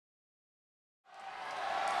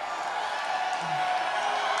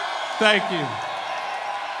Thank you.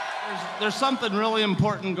 There's something really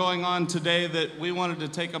important going on today that we wanted to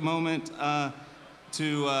take a moment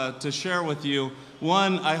to share with you.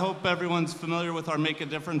 One, I hope everyone's familiar with our Make a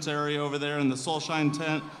Difference area over there in the Soulshine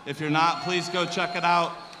tent. If you're not, please go check it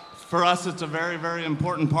out. For us, it's a very, very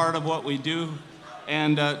important part of what we do.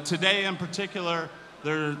 And today in particular,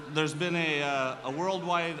 there's been a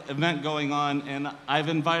worldwide event going on, and I've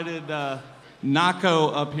invited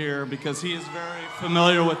Nahko up here because he is very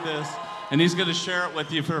familiar with this, and he's going to share it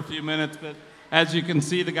with you for a few minutes. But as you can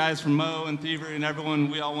see, the guys from Mo and Thievery and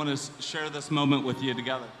everyone, we all want to share this moment with you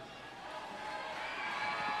together.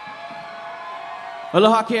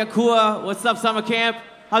 Aloha ke akua. What's up, summer camp?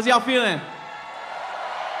 How's y'all feeling?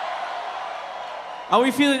 Are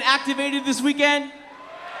we feeling activated this weekend?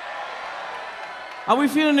 Are we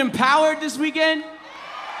feeling empowered this weekend?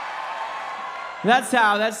 That's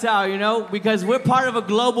how, you know, because we're part of a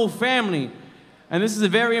global family. And this is a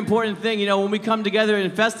very important thing, you know, when we come together in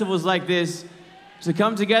festivals like this, to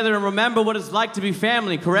come together and remember what it's like to be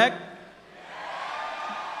family, correct?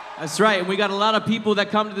 That's right, and we got a lot of people that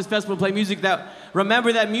come to this festival and play music that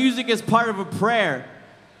remember that music is part of a prayer.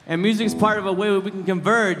 And music is part of a way where we can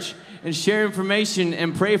converge and share information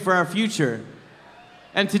and pray for our future.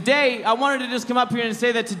 And today, I wanted to just come up here and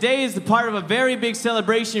say that today is the part of a very big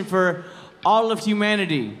celebration for all of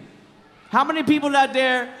humanity. How many people out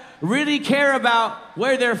there really care about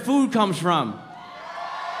where their food comes from?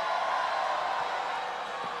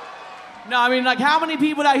 No, I mean, like, how many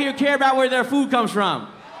people out here care about where their food comes from?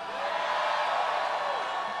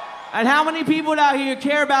 And how many people out here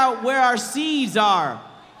care about where our seeds are?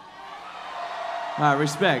 All right,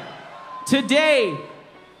 respect. Today,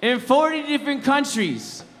 in 40 different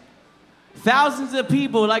countries, thousands of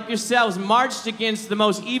people like yourselves marched against the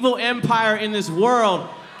most evil empire in this world,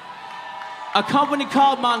 a company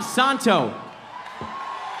called Monsanto.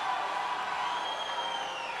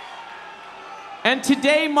 And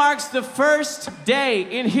today marks the first day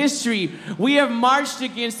in history we have marched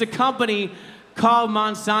against a company called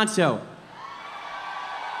Monsanto.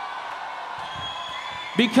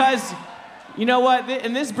 Because, you know what,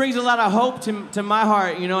 and this brings a lot of hope to my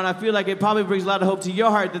heart, you know, and I feel like it probably brings a lot of hope to your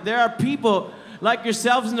heart, that there are people like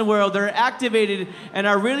yourselves in the world that are activated and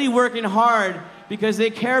are really working hard because they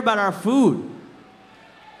care about our food.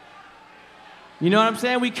 You know what I'm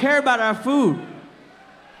saying? We care about our food.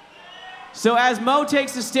 So as Mo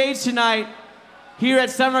takes the stage tonight here at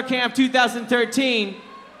Summer Camp 2013,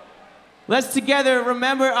 let's together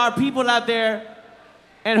remember our people out there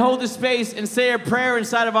and hold the space and say a prayer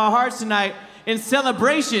inside of our hearts tonight in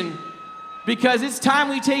celebration, because it's time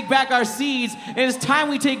we take back our seeds and it's time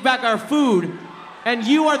we take back our food. And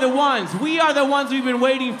you are the ones, we are the ones we've been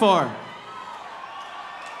waiting for.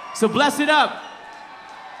 So bless it up.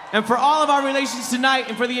 And for all of our relations tonight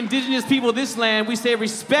and for the indigenous people of this land, we say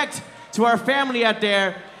respect to our family out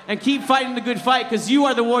there and keep fighting the good fight, because you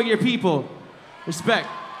are the warrior people. Respect.